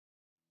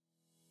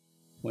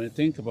When you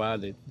think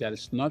about it, there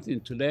is nothing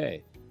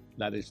today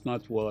that is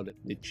not welded.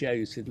 The chair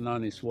you're sitting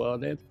on is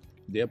welded,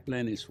 the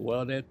airplane is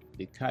welded,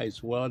 the car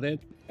is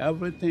welded,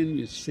 everything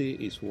you see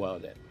is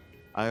welded.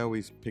 I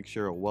always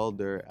picture a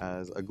welder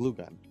as a glue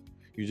gun.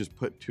 You just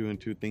put two and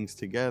two things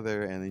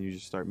together and then you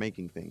just start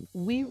making things.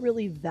 We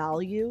really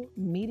value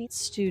meeting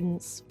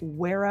students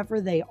wherever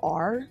they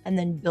are and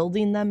then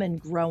building them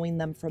and growing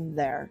them from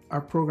there.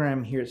 Our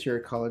program here at Sierra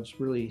College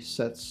really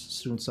sets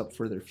students up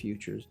for their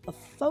futures. The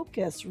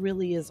focus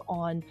really is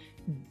on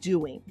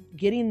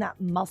getting that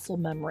muscle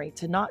memory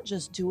to not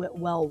just do it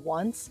well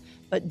once,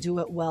 but do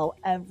it well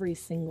every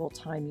single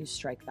time you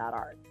strike that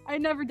art.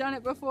 I'd never done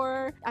it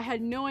before. I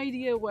had no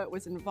idea what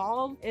was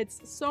involved.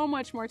 It's so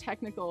much more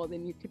technical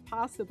than you could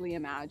possibly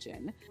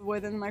imagine.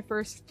 Within my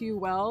first few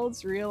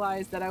welds,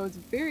 realized that I was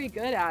very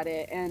good at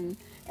it, and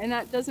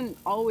that doesn't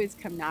always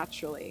come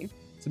naturally.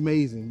 It's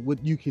amazing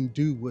what you can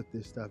do with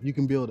this stuff. You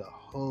can build a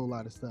whole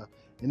lot of stuff,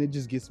 and it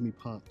just gets me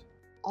pumped.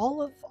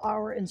 All of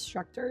our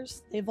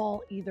instructors, they've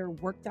all either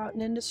worked out in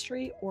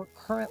industry or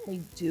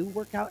currently do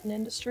work out in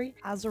industry.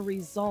 As a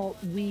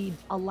result, we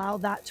allow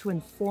that to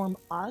inform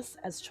us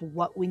as to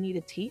what we need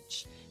to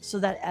teach, so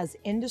that as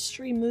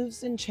industry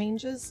moves and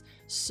changes,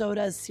 so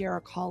does Sierra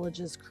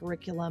College's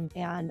curriculum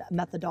and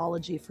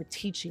methodology for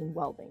teaching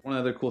welding. One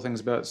of the other cool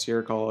things about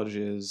Sierra College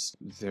is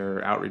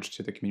their outreach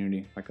to the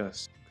community like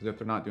us. Because if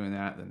they're not doing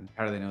that, then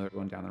how do they know they're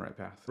going down the right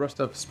path?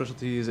 Rust Up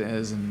Specialties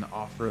is an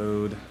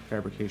off-road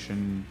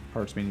fabrication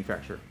parts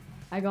manufacturer.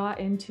 I got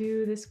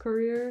into this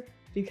career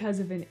because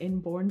of an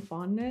inborn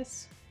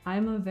fondness.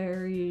 I'm a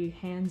very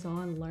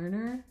hands-on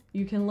learner.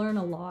 You can learn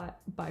a lot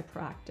by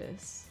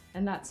practice,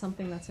 and that's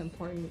something that's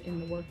important in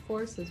the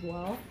workforce as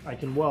well. I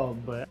can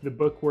weld, but the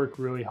bookwork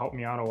really helped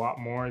me out a lot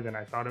more than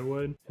I thought it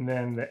would. And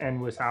then the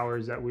endless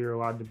hours that we were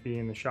allowed to be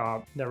in the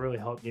shop, that really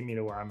helped get me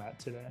to where I'm at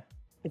today.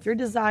 If your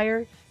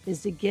desire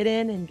is to get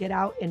in and get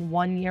out in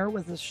 1 year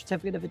with a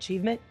certificate of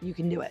achievement, you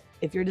can do it.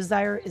 If your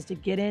desire is to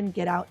get in,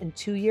 get out in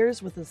 2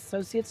 years with an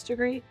associate's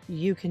degree,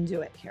 you can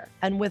do it here.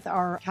 And with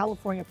our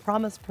California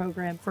Promise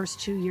program, first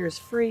 2 years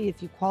free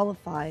if you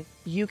qualify,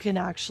 you can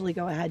actually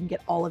go ahead and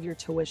get all of your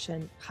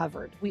tuition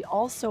covered. We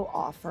also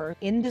offer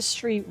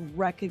industry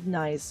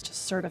recognized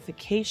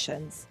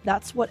certifications.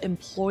 That's what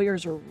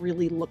employers are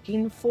really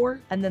looking for.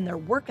 And then their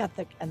work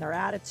ethic and their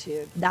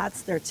attitude,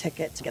 that's their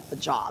ticket to get the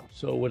job.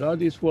 So with all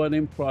these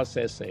welding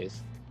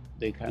processes,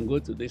 they can go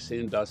to this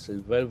industry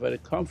very, very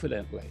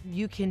confidently.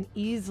 You can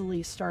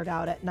easily start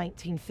out at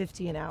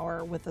 $19.50 an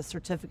hour with a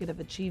certificate of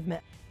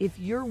achievement. If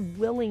you're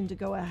willing to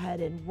go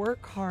ahead and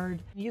work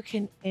hard, you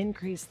can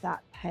increase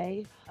that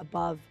pay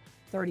above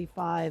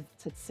 35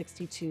 to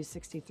 62,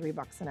 63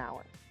 bucks an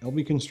hour.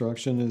 LB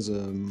Construction is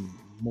a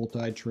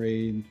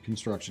multi-trade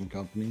construction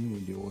company. We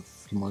deal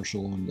with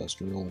commercial,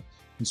 industrial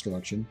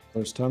construction.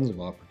 There's tons of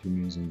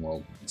opportunities in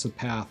welding. It's a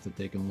path that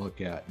they can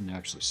look at and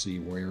actually see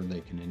where they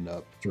can end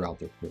up throughout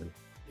their career.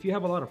 If you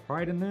have a lot of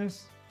pride in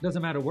this, it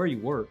doesn't matter where you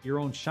work, your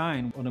own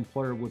shine, an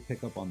employer would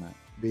pick up on that.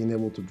 Being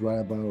able to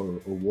drive by or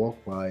walk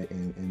by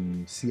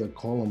and see a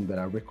column that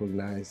I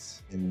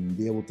recognize and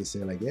be able to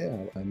say like, yeah,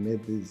 I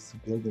made this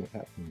building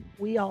happen.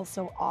 We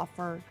also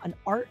offer an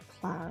art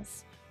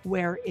class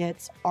where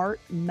it's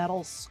art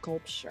metal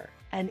sculpture.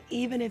 And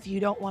even if you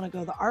don't want to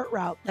go the art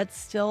route, that's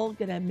still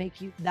going to make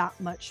you that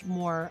much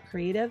more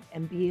creative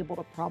and be able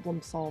to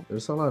problem solve.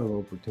 There's a lot of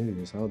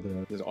opportunities out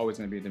there. There's always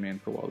going to be a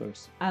demand for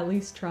welders. At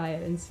least try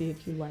it and see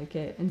if you like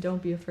it, and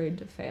don't be afraid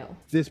to fail.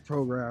 This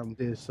program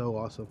is so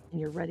awesome. And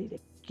you're ready to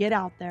get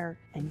out there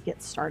and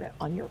get started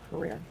on your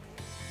career.